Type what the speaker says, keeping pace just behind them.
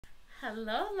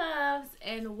Hello loves,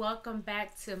 and welcome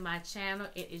back to my channel.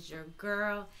 It is your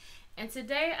girl, and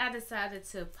today I decided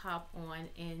to pop on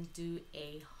and do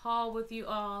a haul with you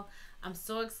all. I'm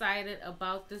so excited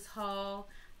about this haul.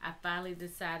 I finally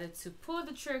decided to pull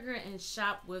the trigger and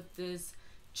shop with this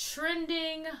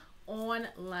trending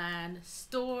online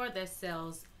store that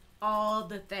sells all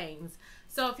the things.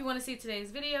 So if you want to see today's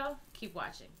video, keep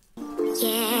watching.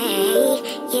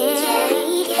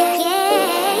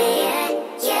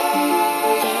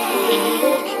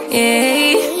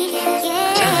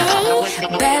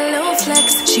 Bad little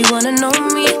flex, she wanna know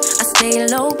me. I stay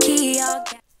low key.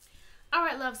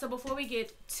 Alright love, so before we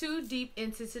get too deep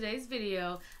into today's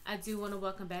video, I do want to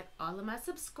welcome back all of my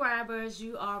subscribers.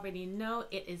 You already know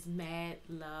it is Mad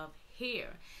Love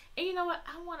here. And you know what?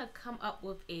 I want to come up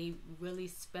with a really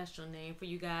special name for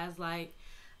you guys. Like,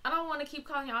 I don't want to keep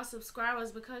calling y'all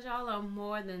subscribers because y'all are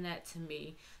more than that to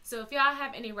me. So if y'all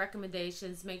have any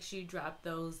recommendations, make sure you drop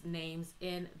those names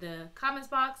in the comments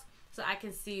box so I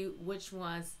can see which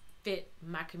ones fit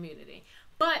my community.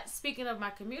 But speaking of my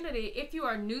community, if you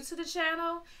are new to the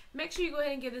channel, make sure you go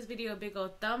ahead and give this video a big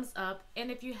old thumbs up.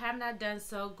 And if you have not done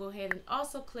so, go ahead and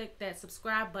also click that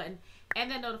subscribe button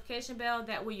and that notification bell.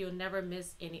 That way you'll never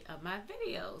miss any of my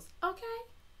videos. Okay?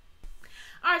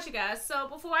 Alright you guys, so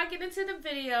before I get into the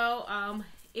video,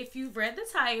 if you've read the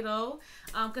title,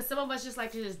 because some of us just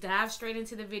like to just dive straight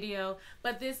into the video,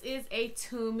 but this is a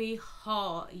Temu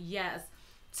haul. Yes,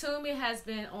 Temu has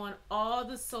been on all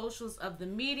the socials of the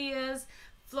medias,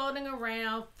 floating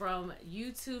around from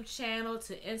YouTube channel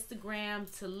to Instagram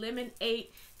to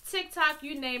Lemon8, TikTok,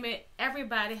 you name it.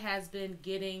 Everybody has been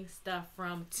getting stuff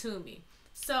from Temu.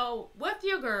 So with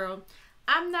your girl,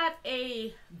 I'm not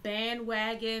a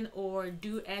bandwagon or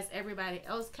do as everybody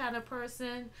else kind of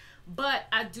person, but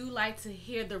I do like to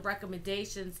hear the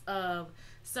recommendations of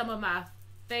some of my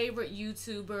favorite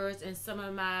YouTubers and some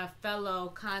of my fellow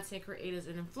content creators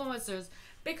and influencers,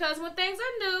 because when things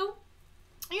are new,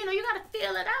 you know, you got to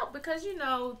feel it out, because you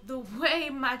know the way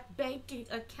my banking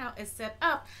account is set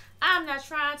up, I'm not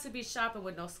trying to be shopping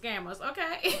with no scammers,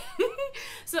 okay?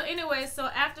 So anyway, so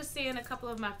after seeing a couple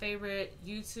of my favorite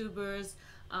YouTubers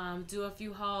do a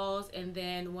few hauls, and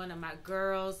then one of my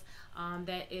girls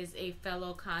that is a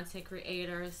fellow content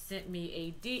creator sent me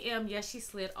a DM. Yes, she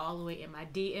slid all the way in my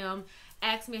DM,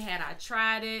 asked me had I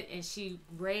tried it, and she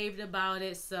raved about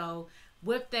it. So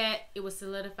with that, it was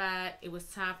solidified. It was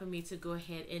time for me to go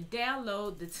ahead and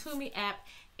download the Temu app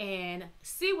and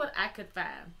see what I could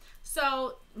find.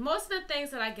 So most of the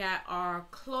things that I got are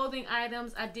clothing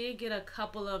items. I did get a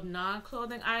couple of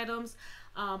non-clothing items.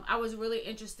 I was really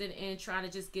interested in trying to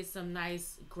just get some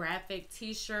nice graphic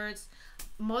t-shirts.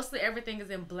 Mostly everything is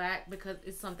in black because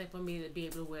it's something for me to be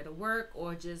able to wear to work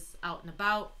or just out and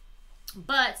about.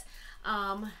 But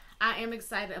I am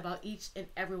excited about each and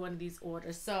every one of these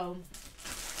orders. So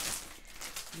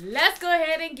let's go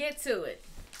ahead and get to it.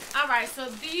 All right, so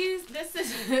this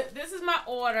is my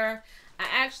order.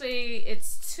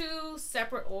 It's two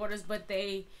separate orders, but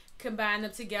they combine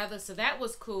them together, so that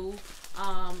was cool.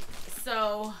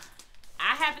 So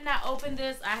I have not opened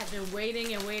this. I have been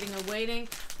waiting and waiting and waiting,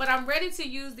 but I'm ready to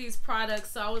use these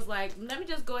products. So I was like, let me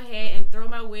just go ahead and throw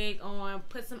my wig on,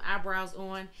 put some eyebrows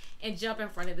on, and jump in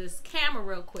front of this camera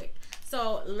real quick.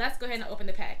 So let's go ahead and open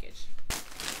the package.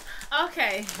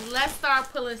 Okay, let's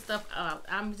start pulling stuff out.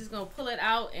 I'm just gonna pull it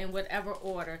out in whatever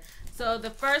order. So the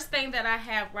first thing that I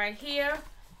have right here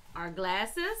are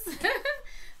glasses.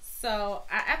 So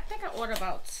I think I ordered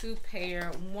about two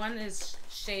pair. One is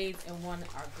shades and one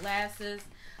are glasses.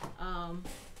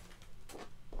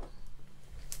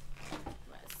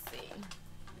 Let's see.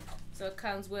 So it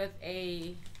comes with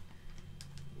a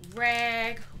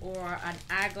rag or an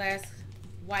eyeglass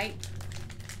wipe.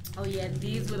 Oh yeah,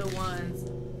 these were the ones.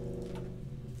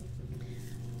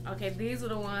 Okay, these were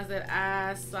the ones that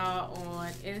I saw on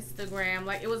Instagram.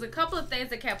 Like, it was a couple of things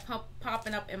that kept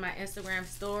popping up in my Instagram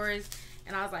stories.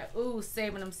 And I was like, ooh,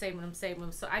 saving them, saving them, saving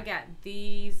them. So I got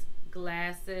these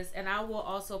glasses. And I will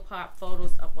also pop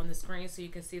photos up on the screen so you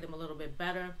can see them a little bit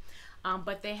better.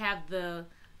 But they have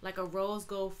like a rose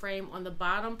gold frame on the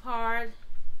bottom part.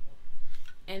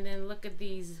 And then look at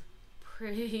these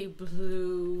pretty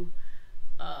blue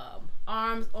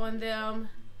arms on them.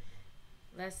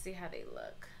 Let's see how they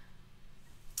look.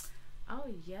 Oh,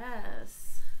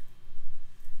 yes.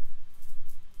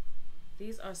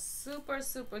 These are super,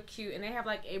 super cute. And they have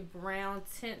like a brown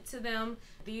tint to them.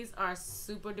 These are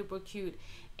super duper cute.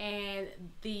 And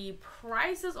the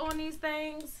prices on these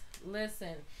things,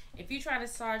 listen, if you try to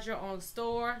start your own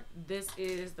store, this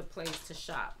is the place to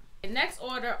shop. The next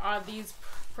order are these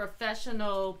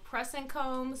professional pressing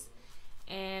combs.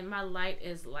 and my light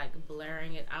is like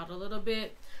blaring it out a little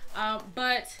bit.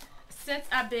 But since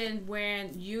I've been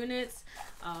wearing units,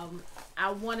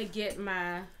 I want to get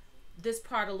this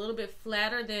part a little bit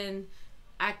flatter than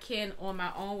I can on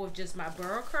my own with just my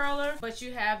burr curler. But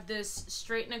you have this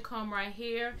straightening comb right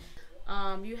here.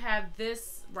 You have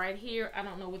this right here. I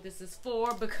don't know what this is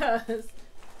for because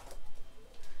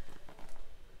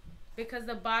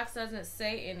the box doesn't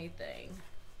say anything.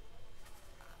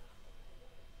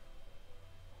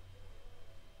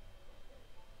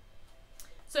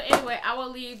 So anyway, I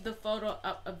will leave the photo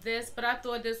up of this, but I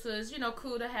thought this was, you know,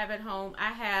 cool to have at home.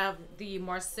 I have the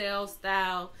Marcel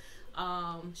style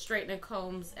straightening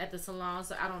combs at the salon,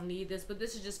 so I don't need this, but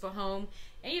this is just for home.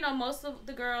 And you know, most of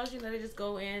the girls, you know, they just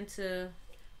go in to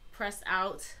press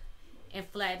out and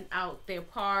flatten out their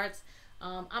parts.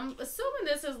 I'm assuming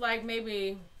this is like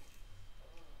maybe,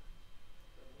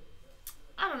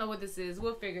 I don't know what this is.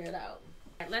 We'll figure it out.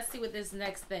 Let's see what this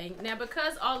next thing. Now,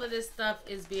 because all of this stuff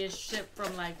is being shipped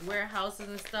from like warehouses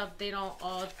and stuff, they don't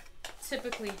all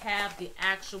typically have the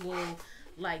actual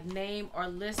like name or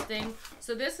listing.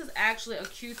 So this is actually a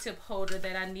Q-tip holder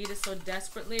that I needed so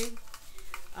desperately,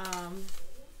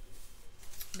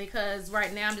 because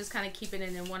right now I'm just kind of keeping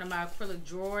it in one of my acrylic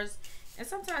drawers, and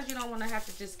sometimes you don't want to have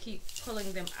to just keep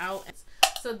pulling them out.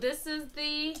 So this is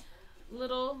the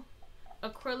little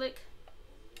acrylic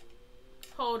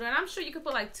holder, and I'm sure you could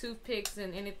put like toothpicks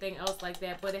and anything else like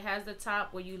that, but it has the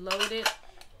top where you load it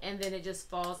and then it just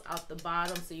falls out the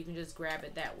bottom, so you can just grab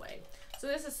it that way. So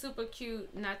this is super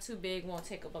cute, not too big, won't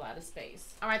take up a lot of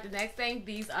space. All right, the next thing,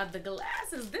 these are the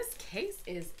glasses. This case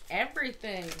is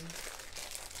everything.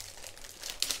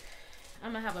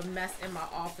 I'm gonna have a mess in my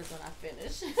office when I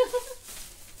finish.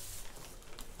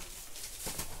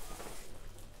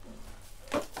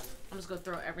 I'm just gonna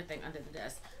throw everything under the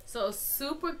desk. So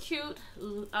super cute,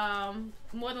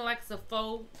 more than like it's a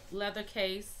faux leather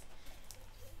case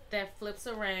that flips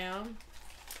around.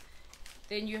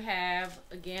 Then you have,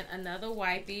 again, another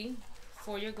wipey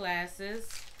for your glasses.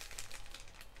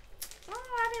 Oh,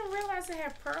 I didn't realize it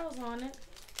had pearls on it.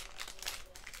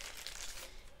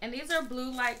 And these are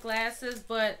blue light glasses,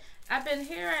 but I've been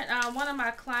hearing one of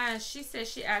my clients, she said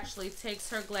she actually takes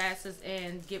her glasses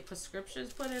and get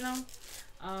prescriptions put in them.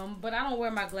 But I don't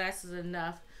wear my glasses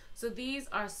enough. So these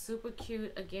are super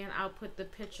cute. Again, I'll put the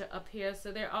picture up here.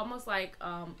 So they're almost like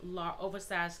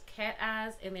oversized cat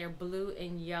eyes, and they're blue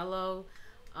and yellow.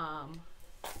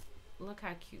 Look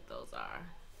how cute those are.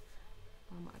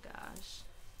 Oh my gosh.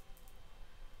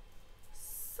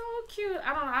 So cute.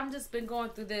 I don't know. I've just been going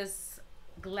through this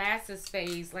glasses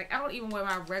phase. Like, I don't even wear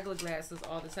my regular glasses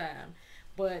all the time.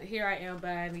 But here I am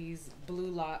buying these blue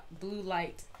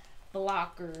light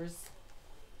blockers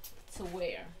to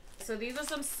wear. So these are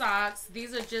some socks.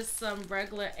 These are just some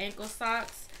regular ankle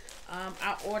socks.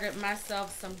 I ordered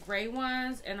myself some gray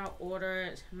ones, and I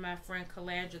ordered my friend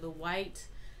Calandra the white.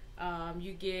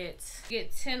 You get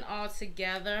 10 all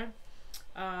together,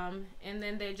 and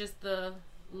then they're just the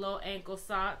low ankle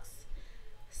socks.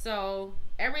 So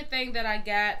everything that I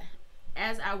got,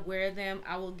 as I wear them,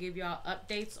 I will give y'all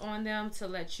updates on them to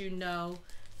let you know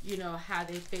how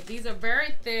they fit. These are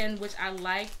very thin, which I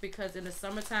like, because in the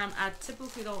summertime I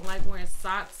typically don't like wearing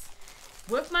socks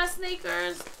with my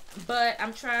sneakers, but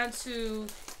I'm trying to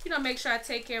make sure I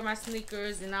take care of my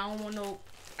sneakers, and I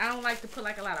don't like to put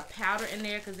like a lot of powder in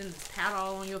there, because then there's powder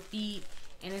all on your feet,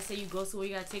 and then say you go somewhere,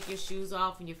 you gotta take your shoes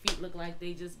off and your feet look like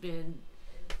they just been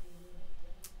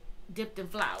dipped in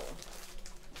flour.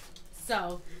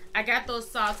 So I got those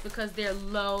socks because they're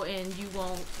low and you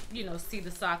won't see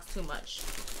the socks too much.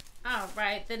 All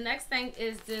right, the next thing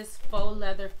is this faux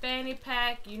leather fanny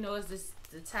pack. It's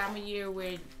the time of year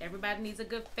where everybody needs a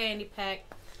good fanny pack.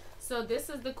 So this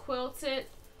is the quilted.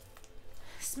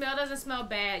 Smell doesn't smell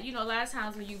bad. A lot of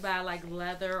times when you buy like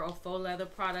leather or faux leather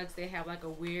products, they have like a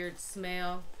weird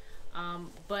smell.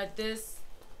 But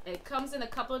it comes in a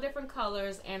couple of different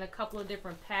colors and a couple of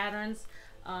different patterns.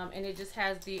 And it just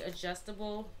has the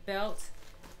adjustable belt,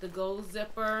 the gold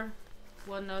zipper.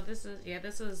 Well, no, this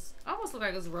is almost look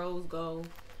like it's rose gold.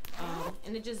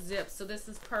 And it just zips. So this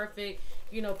is perfect.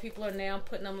 People are now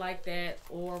putting them like that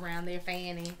or around their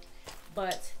fanny.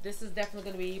 But this is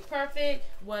definitely going to be perfect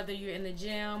whether you're in the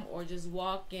gym or just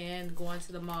walking, going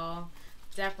to the mall.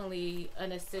 Definitely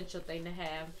an essential thing to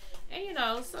have.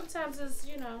 And sometimes it's,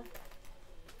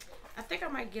 I think I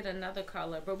might get another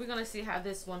color, but we're going to see how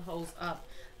this one holds up.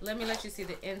 Let me let you see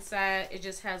the inside. It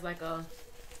just has like a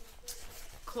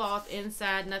cloth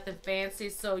inside, nothing fancy.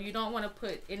 So you don't want to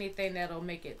put anything that'll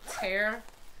make it tear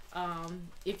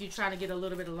if you're trying to get a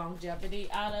little bit of longevity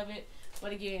out of it.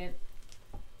 But again,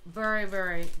 very,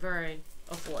 very, very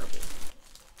affordable.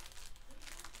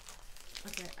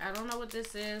 Okay, I don't know what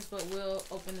this is, but we'll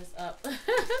open this up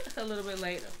a little bit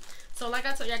later. So like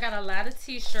I told you, I got a lot of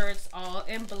t-shirts all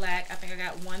in black. I think I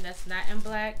got one that's not in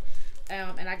black.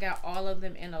 And I got all of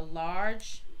them in a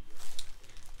large.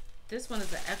 This one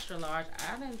is an extra large.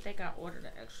 I didn't think I ordered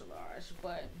an extra large,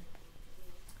 but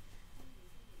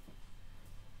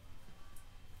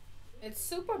it's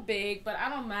super big, but I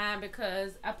don't mind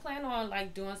because I plan on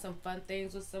like doing some fun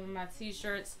things with some of my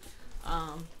t-shirts.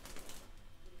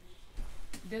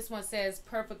 This one says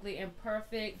perfectly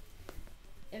imperfect.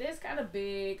 It is kind of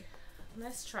big.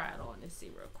 Let's try it on and see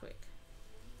real quick.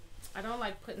 I don't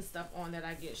like putting stuff on that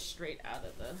I get straight out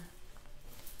of the...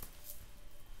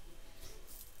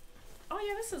 Oh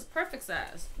yeah, this is perfect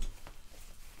size.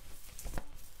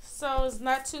 So it's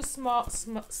not too small,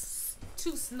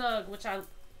 too snug, which I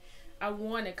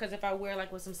want it, because if I wear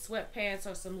like with some sweatpants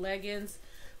or some leggings,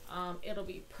 it'll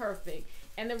be perfect.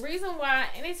 And the reason why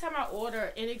anytime I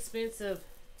order inexpensive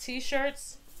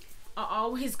t-shirts, I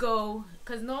always go,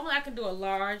 because normally I can do a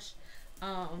large,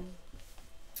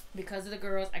 because of the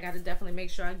girls, I got to definitely make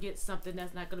sure I get something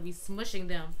that's not going to be smushing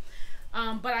them.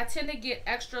 But I tend to get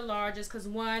extra larges because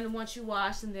one, once you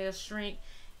wash them, they'll shrink.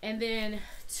 And then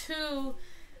two,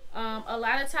 a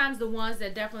lot of times the ones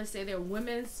that definitely say they're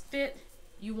women's fit,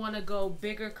 you want to go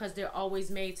bigger because they're always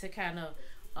made to kind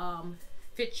of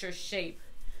fit your shape.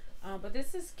 But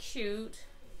this is cute.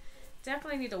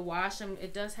 Definitely need to wash them.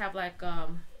 It does have like a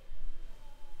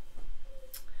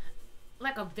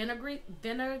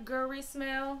vinegary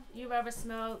smell. You've ever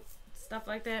smelled stuff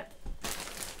like that?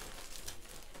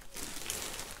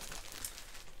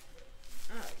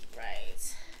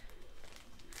 Alright.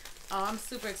 Oh, I'm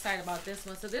super excited about this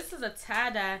one. So this is a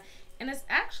tie-dye, and it's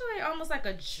actually almost like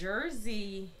a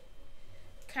jersey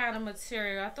kind of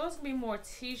material. I thought it was going to be more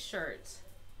t-shirts.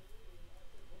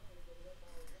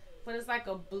 But it's like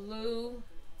a blue.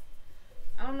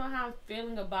 I don't know how I'm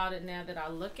feeling about it now that I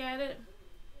look at it.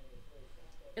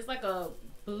 It's like a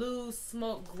blue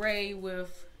smoke gray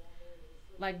with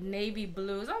like navy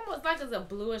blue. It's almost like it's a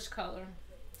bluish color.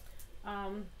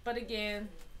 But again,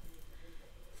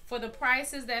 for the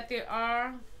prices that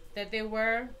they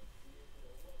were,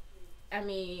 I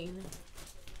mean,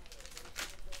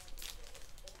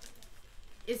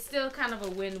 it's still kind of a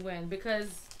win-win because,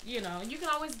 you know, you can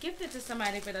always gift it to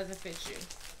somebody if it doesn't fit you.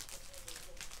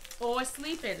 Or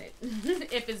sleep in it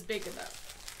if it's big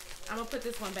enough. I'm going to put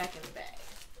this one back in the bag.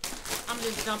 I'm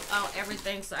going to dump out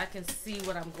everything so I can see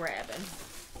what I'm grabbing.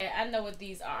 And I know what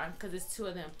these are because it's two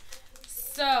of them.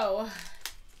 So,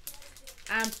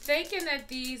 I'm thinking that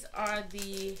these are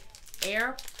the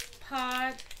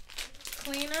AirPod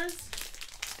cleaners.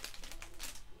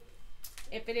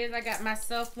 If it is, I got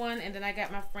myself one, and then I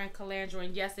got my friend Calandra,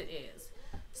 and yes, it is.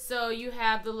 So, you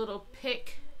have the little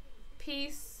pick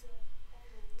piece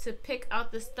to pick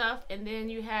out the stuff, and then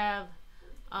you have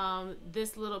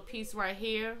this little piece right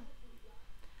here.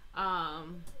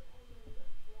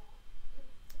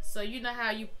 So you know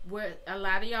how you wear, a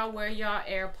lot of y'all wear y'all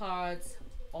AirPods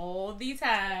all the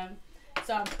time.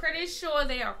 So I'm pretty sure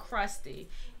they are crusty.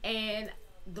 And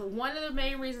one of the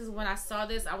main reasons when I saw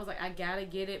this, I was like, I gotta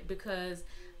get it because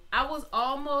I was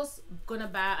almost gonna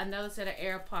buy another set of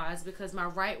AirPods because my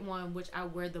right one, which I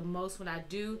wear the most when I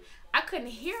do, I couldn't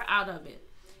hear out of it.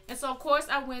 And so of course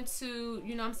I went to,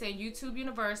 you know what I'm saying, YouTube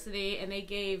University, and they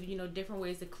gave, you know, different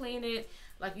ways to clean it.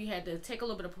 Like you had to take a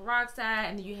little bit of peroxide,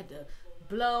 and then you had to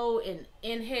blow and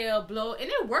inhale, blow, and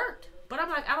it worked. But I'm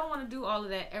like, I don't want to do all of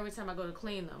that every time I go to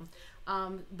clean them.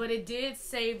 But it did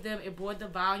save them. It brought the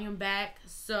volume back,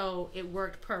 so it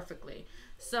worked perfectly.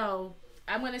 So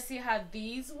I'm going to see how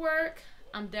these work.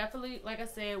 I'm definitely, like I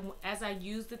said, as I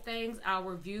use the things, I'll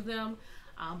review them.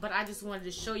 But I just wanted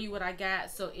to show you what I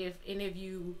got. So if any of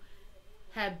you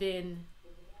have been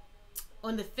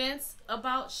on the fence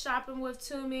about shopping with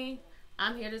Temu,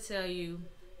 I'm here to tell you,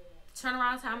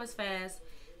 turnaround time is fast.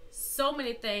 So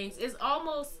many things. It's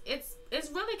almost, it's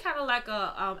really kind of like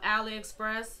a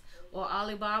AliExpress or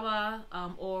Alibaba,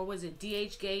 or was it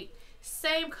DHgate?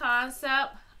 Same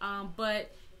concept,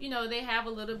 but you know, they have a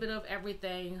little bit of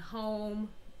everything: home,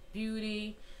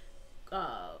 beauty,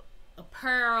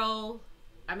 apparel.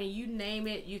 I mean, you name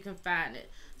it, you can find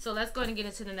it. So let's go ahead and get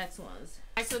into the next ones.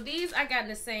 All right, so these I got in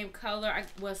the same color,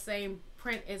 well, same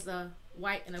print as a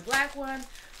white and a black one.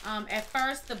 At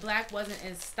first the black wasn't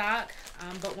in stock,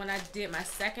 but when I did my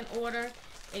second order,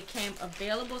 it came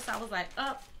available, so I was like,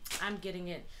 oh, I'm getting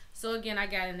it. So again, I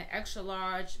got in the extra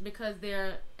large because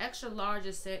their extra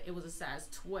large said it was a size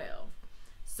 12,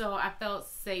 so I felt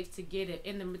safe to get it.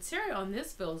 And the material on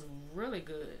this feels really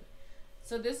good.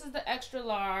 So this is the extra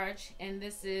large, and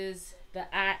this is the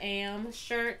I Am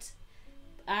shirt.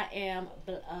 I am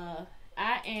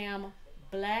I am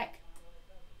black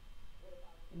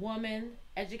woman,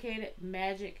 educated,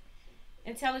 magic,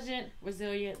 intelligent,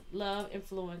 resilient, love,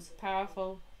 influence,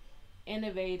 powerful,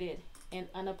 innovative,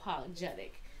 and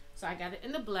unapologetic. So I got it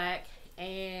in the black,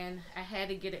 and I had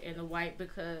to get it in the white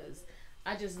because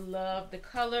I just love the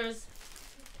colors,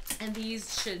 and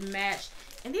these should match.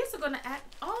 And these are gonna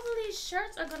act. All of these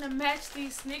shirts are gonna match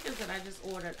these sneakers that I just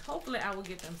ordered. Hopefully, I will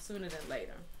get them sooner than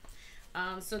later.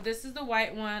 So this is the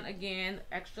white one again,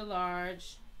 extra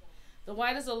large. The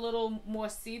white is a little more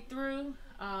see-through,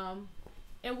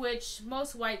 in which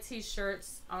most white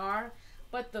t-shirts are,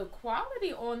 but the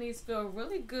quality on these feel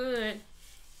really good,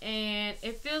 and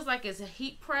it feels like it's a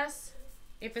heat press.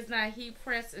 If it's not a heat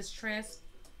press, it's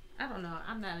I don't know.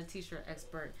 I'm not a t-shirt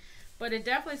expert, but it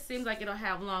definitely seems like it'll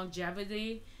have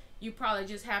longevity. You probably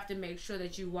just have to make sure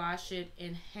that you wash it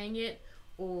and hang it,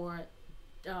 or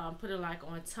put it like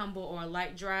on tumble or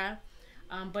light dry.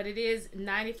 But it is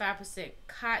 95%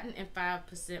 cotton and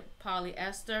 5%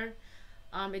 polyester.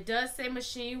 It does say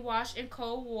machine wash in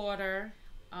cold water.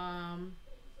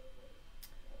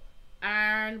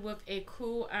 Iron with a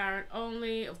cool iron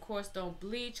only. Of course, don't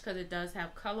bleach because it does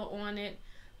have color on it.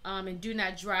 And do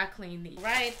not dry clean these.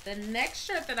 Right, the next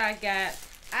shirt that I got,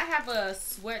 I have a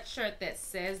sweatshirt that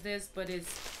says this, but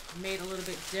it's made a little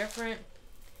bit different.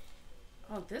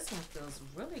 Oh, this one feels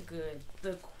really good.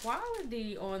 The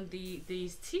quality on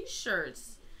these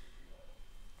t-shirts.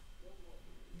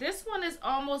 This one is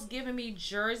almost giving me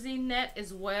jersey net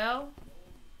as well.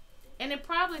 And it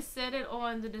probably said it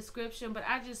on the description, but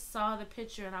I just saw the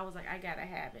picture and I was like, I gotta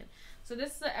have it. So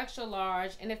this is an extra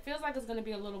large, and it feels like it's gonna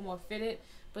be a little more fitted,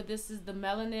 but this is the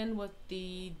melanin with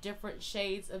the different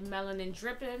shades of melanin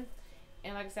dripping.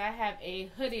 And like I said, I have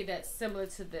a hoodie that's similar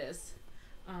to this.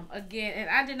 Again, and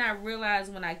I did not realize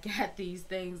when I got these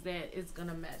things that it's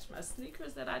gonna match my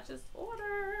sneakers that I just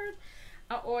ordered.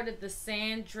 I ordered the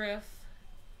sand drift.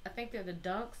 I think they're the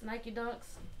Dunks, Nike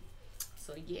Dunks.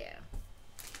 So yeah,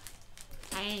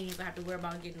 I ain't even gonna have to worry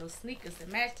about getting those sneakers to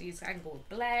match these. I can go with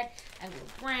black, I can go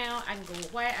with brown, I can go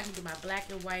with white, I can do my black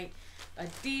and white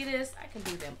Adidas. I can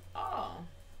do them all.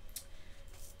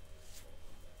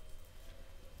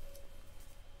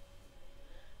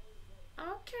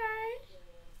 Okay.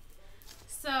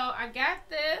 So I got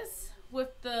this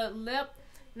with the lip.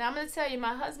 Now I'm going to tell you,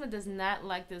 my husband does not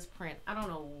like this print. I don't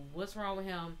know what's wrong with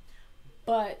him,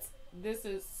 but this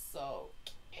is so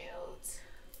cute.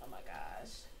 Oh my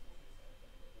gosh.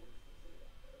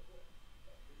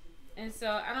 And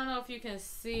so I don't know if you can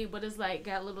see, but it's like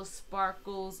got little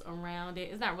sparkles around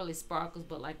it. It's not really sparkles,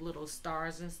 but like little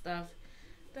stars and stuff.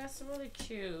 That's really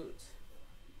cute.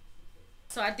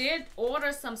 So I did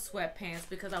order some sweatpants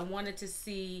because I wanted to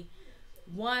see,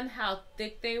 one, how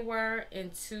thick they were,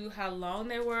 and two, how long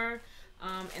they were.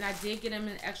 And I did get them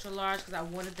in extra large because I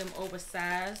wanted them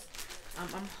oversized. I'm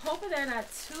hoping they're not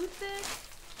too thick,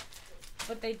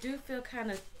 but they do feel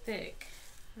kind of thick.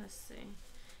 Let's see.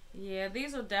 Yeah,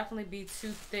 these will definitely be too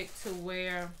thick to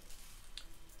wear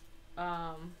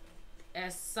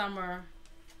as summer.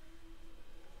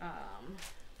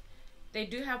 They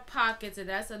do have pockets, and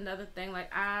that's another thing.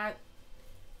 Like, I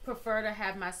prefer to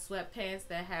have my sweatpants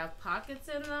that have pockets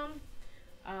in them,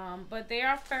 but they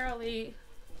are fairly,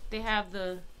 they have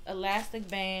the elastic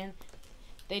band.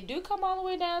 They do come all the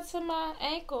way down to my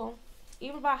ankle,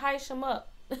 even if I height them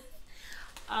up.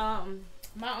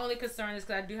 My only concern is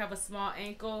because I do have a small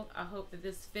ankle. I hope that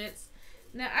this fits.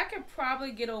 Now I could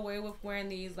probably get away with wearing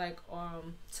these like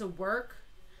to work,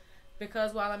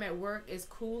 because while I'm at work it's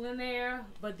cool in there,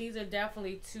 but these are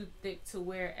definitely too thick to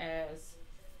wear as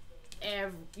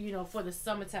you know, for the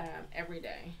summertime every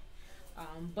day.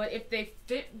 But if they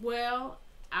fit well,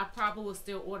 I probably will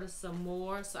still order some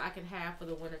more so I can have for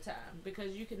the winter time,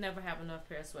 because you can never have enough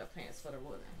pair of sweatpants for the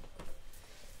winter.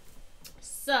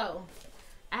 So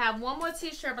I have one more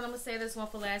t-shirt, but I'm gonna say this one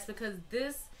for last because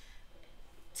this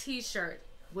t-shirt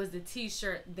was the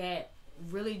t-shirt that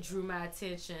really drew my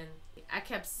attention. I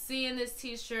kept seeing this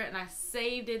t-shirt and I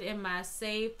saved it in my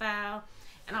save file,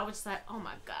 and I was just like, oh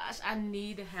my gosh, I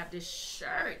need to have this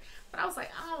shirt. But I was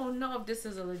like, I don't know if this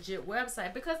is a legit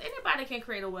website, because anybody can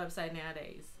create a website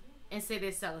nowadays and say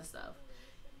they're selling stuff.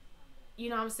 You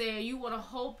know what I'm saying? You want to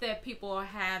hope that people are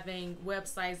having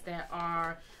websites that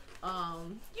are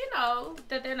you know,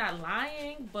 that they're not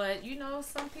lying, but you know,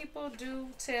 some people do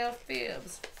tell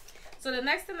fibs. So the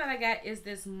next thing that I got is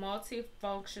this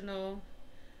multifunctional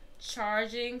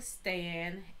charging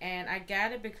stand, and I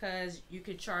got it because you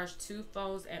can charge 2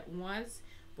 phones at once,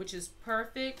 which is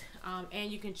perfect.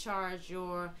 And you can charge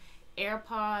your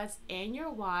AirPods and your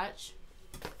watch.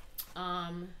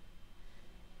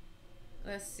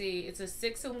 Let's see. It's a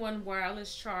 6-in-1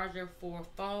 wireless charger for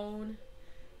phone,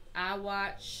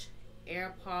 iWatch,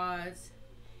 AirPods,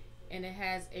 and it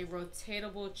has a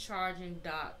rotatable charging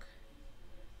dock.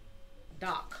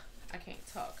 I can't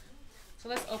talk. So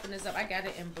let's open this up. I got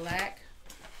it in black.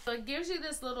 So it gives you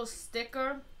this little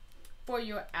sticker for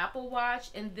your Apple Watch,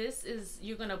 and this is,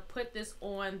 you're gonna put this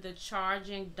on the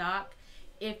charging dock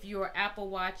if your Apple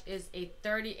Watch is a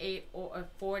 38 or a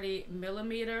 40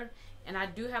 millimeter. And I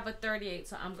do have a 38,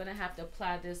 so I'm gonna have to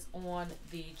apply this on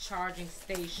the charging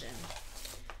station.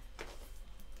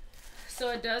 So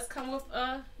it does come with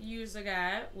a user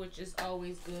guide, which is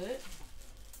always good.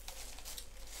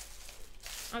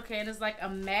 Okay, and it's like a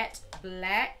matte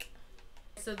black.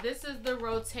 So this is the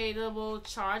rotatable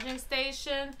charging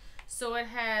station. So it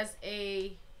has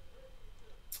 3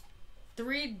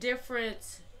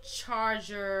 different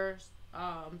chargers.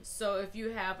 So if you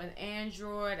have an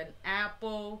Android, an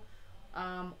Apple,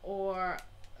 or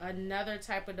another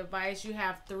type of device, you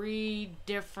have 3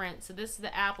 different. So this is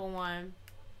the Apple one,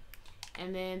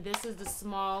 and then this is the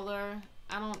smaller.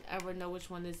 I don't ever know which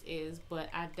one this is, but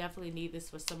I definitely need this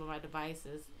for some of my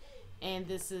devices. And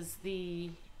this is the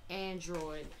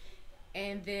Android.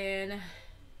 And then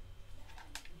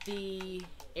the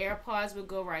AirPods would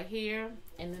go right here,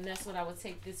 and then that's what I would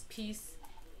take this piece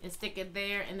and stick it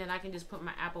there, and then I can just put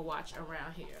my Apple Watch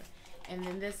around here. And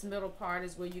then this middle part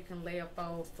is where you can lay a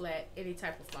phone flat, any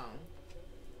type of phone.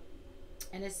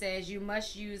 And it says you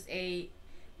must use a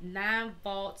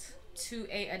 9-volt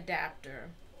 2A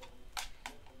adapter.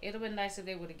 It would have been nice if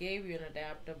they would have gave you an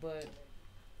adapter, but...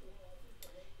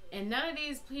 And none of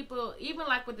these people, even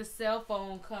like with the cell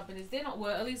phone companies, they don't,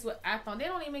 well, at least with iPhone, they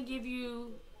don't even give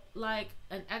you like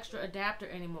an extra adapter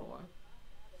anymore.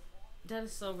 That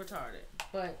is so retarded.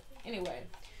 But anyway,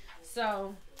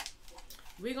 so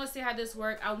we're gonna see how this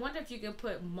works. I wonder if you can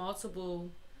put multiple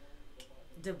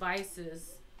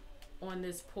devices on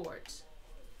this port.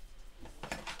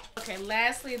 Okay,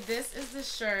 lastly, this is the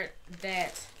shirt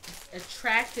that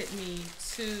attracted me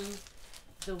to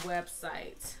the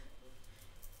website.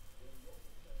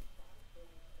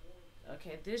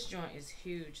 Okay, this joint is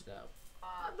huge though.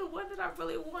 Oh, the one that I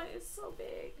really want is so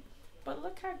big. But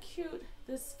look how cute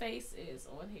this face is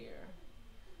on here.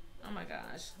 Oh my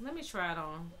gosh. Let me try it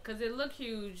on. Because it look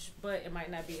huge, but it might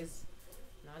not be as...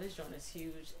 No, this joint is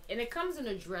huge. And it comes in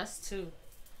a dress too.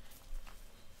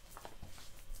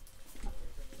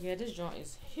 Yeah, this joint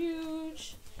is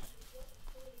huge.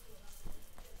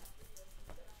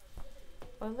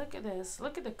 But look at this.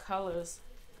 Look at the colors.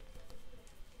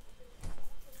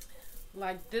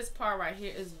 Like this part right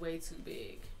here is way too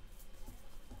big.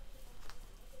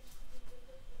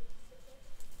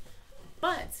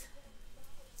 But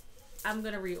I'm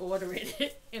gonna reorder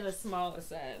it in a smaller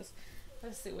size.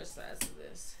 Let's see which size is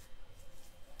this.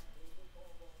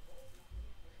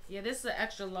 Yeah, this is an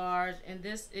extra large, and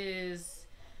this is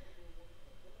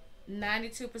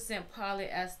 92%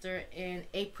 polyester and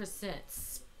 8%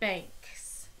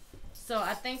 Spanx. So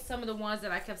I think some of the ones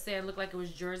that I kept saying looked like it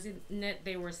was jersey knit,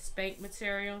 they were Spank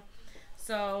material.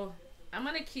 So I'm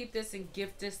gonna keep this and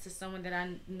gift this to someone that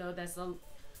I know that's a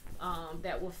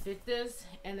that will fit this,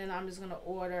 and then I'm just gonna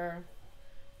order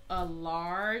a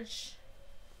large.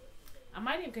 I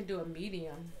might even can do a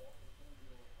medium.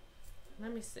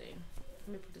 Let me see.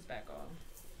 Let me put this back on.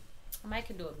 I might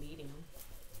can do a medium.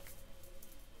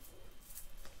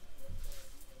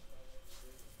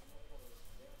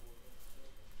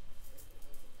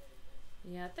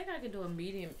 Yeah, I think I can do a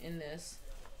medium in this.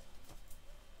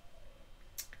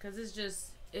 Because it's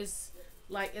just, it's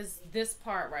like, it's this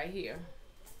part right here.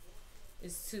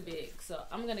 It's too big. So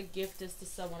I'm going to gift this to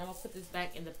someone. I'm going to put this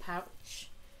back in the pouch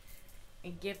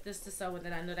and gift this to someone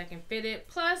that I know that can fit it.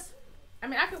 Plus, I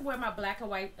mean, I could wear my black and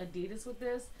white Adidas with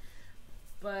this,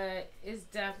 but it's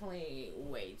definitely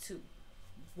way too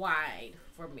wide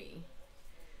for me.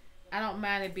 I don't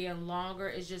mind it being longer.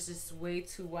 It's just, it's way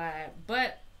too wide.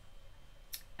 But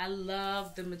I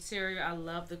love the material. I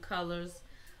love the colors.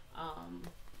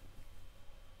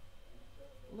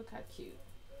 Look how cute.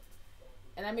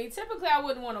 And I mean, typically I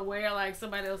wouldn't want to wear like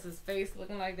somebody else's face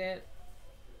looking like that.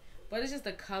 But it's just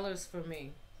the colors for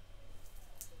me.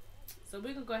 So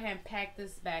we're going to go ahead and pack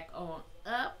this back on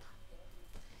up.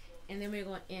 And then we're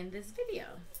going to end this video.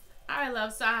 Alright,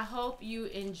 love. So I hope you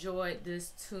enjoyed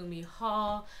this Temu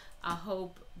haul. I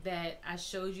hope that I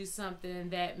showed you something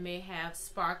that may have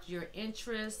sparked your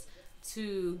interest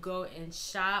to go and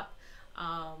shop.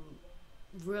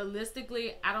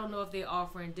 Realistically, I don't know if they're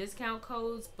offering discount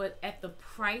codes, but at the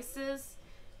prices,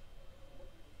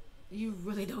 you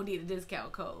really don't need a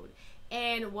discount code.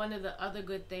 And one of the other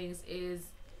good things is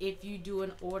if you do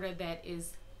an order that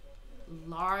is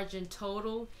large in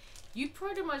total, you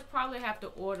pretty much probably have to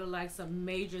order like some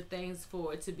major things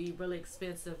for it to be really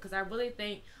expensive. Because I really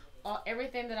think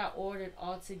everything that I ordered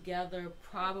all together,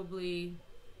 probably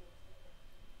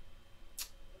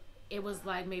it was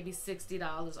like maybe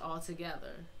 $60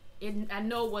 altogether. I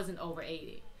know it wasn't over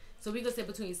 80. So we could say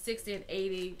between 60 and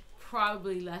 80,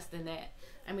 probably less than that.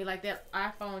 I mean, like that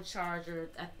iPhone charger,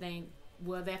 I think,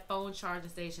 well, that phone charging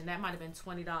station, that might have been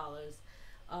 $20.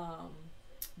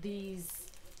 These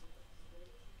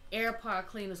AirPod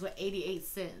cleaners were 88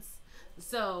 cents.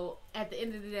 So at the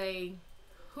end of the day,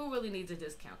 who really needs a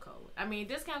discount code? I mean,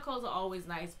 discount codes are always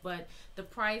nice, but the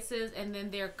prices, and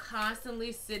then they're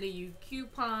constantly sending you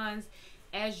coupons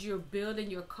as you're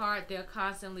building your cart. They're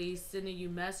constantly sending you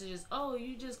messages. Oh,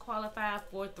 you just qualified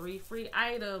for 3 free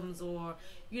items, or,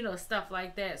 you know, stuff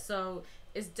like that. So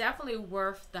it's definitely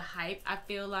worth the hype, I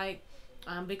feel like,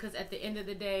 because at the end of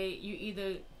the day, you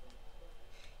either,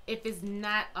 if it's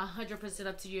not 100%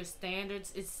 up to your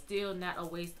standards, it's still not a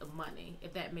waste of money,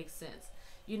 if that makes sense.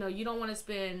 You know, you don't want to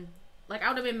spend, like, I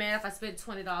would have been mad if I spent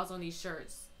 $20 on these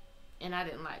shirts and I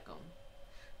didn't like them.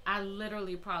 I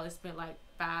literally probably spent like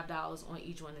 $5 on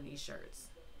each one of these shirts.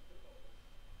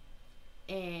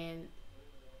 And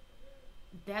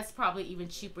that's probably even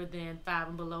cheaper than Five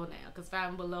and Below now, because Five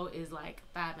and Below is like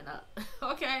 5 and up.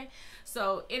 Okay,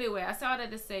 so anyway, I saw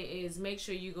that to say is make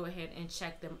sure you go ahead and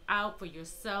check them out for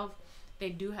yourself. They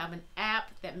do have an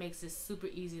app that makes it super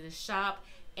easy to shop,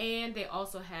 and they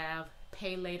also have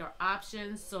pay later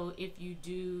options. So if you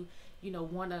do, you know,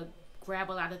 want to grab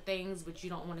a lot of things but you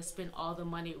don't want to spend all the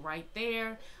money right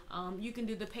there, you can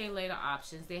do the pay later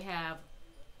options. They have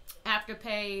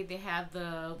Afterpay, they have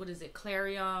the, what is it,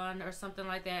 Clarion or something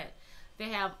like that. They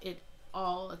have it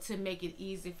all to make it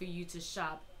easy for you to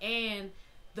shop. And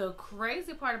the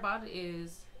crazy part about it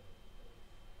is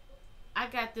I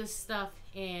got this stuff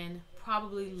in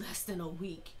probably less than a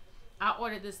week. I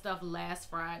ordered this stuff last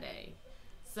Friday.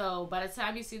 So by the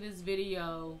time you see this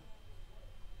video,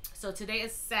 so today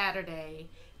is Saturday,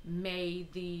 May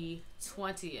the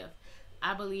 20th.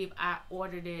 I believe I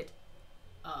ordered it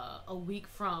a week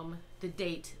from the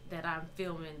date that I'm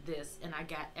filming this, and I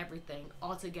got everything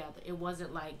all together. It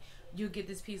wasn't like you'll get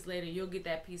this piece later, you'll get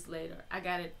that piece later. I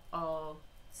got it all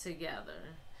together.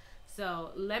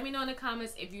 So let me know in the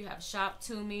comments if you have shopped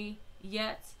Temu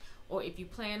yet, or if you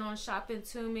plan on shopping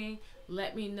Temu.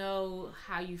 Let me know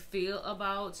how you feel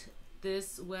about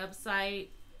this website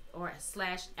or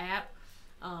 / app.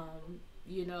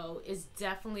 You know, it's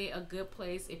definitely a good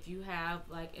place if you have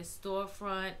like a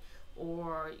storefront,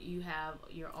 or you have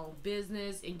your own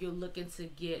business and you're looking to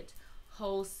get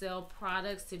wholesale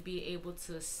products to be able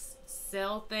to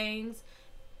sell things.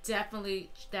 Definitely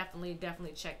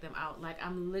check them out. Like,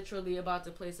 I'm literally about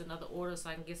to place another order so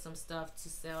I can get some stuff to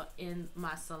sell in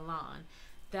my salon.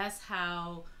 That's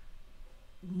how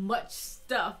much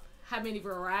stuff, how many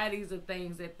varieties of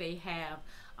things that they have.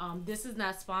 This is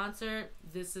not sponsored.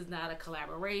 This is not a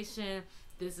collaboration.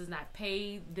 This is not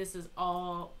paid. This is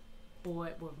all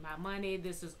bought with my money.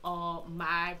 This is all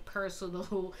my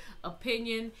personal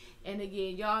opinion. And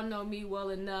again, y'all know me well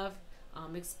enough,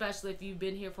 especially if you've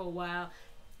been here for a while.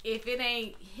 If it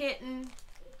ain't hitting,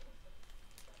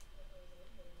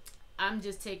 I'm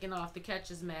just taking off the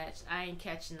catcher's match. I ain't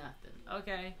catching nothing,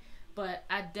 okay? But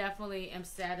I definitely am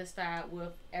satisfied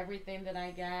with everything that I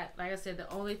got. Like I said, the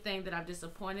only thing that I'm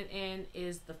disappointed in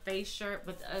is the face shirt,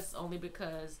 but that's only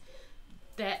because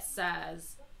that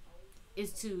size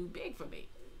is too big for me.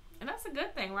 And that's a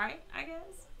good thing, right? I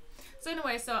guess. So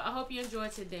anyway, so I hope you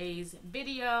enjoyed today's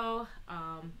video.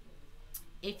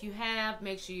 If you have,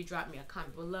 make sure you drop me a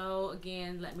comment below.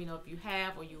 Again, let me know if you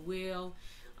have or you will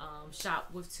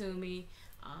shop with Temu.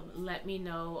 Let me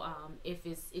know if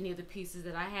it's any of the pieces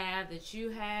that I have that you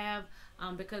have,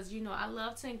 because, you know, I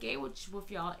love to engage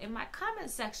with y'all in my comment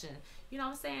section. You know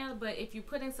what I'm saying? But if you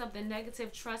put in something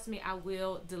negative, trust me, I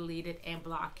will delete it and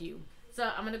block you. So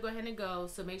I'm going to go ahead and go.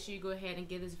 So make sure you go ahead and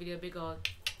give this video a big old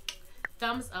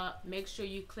thumbs up. Make sure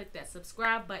you click that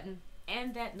subscribe button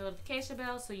and that notification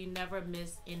bell so you never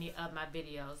miss any of my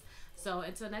videos. So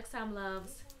until next time,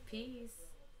 loves, peace.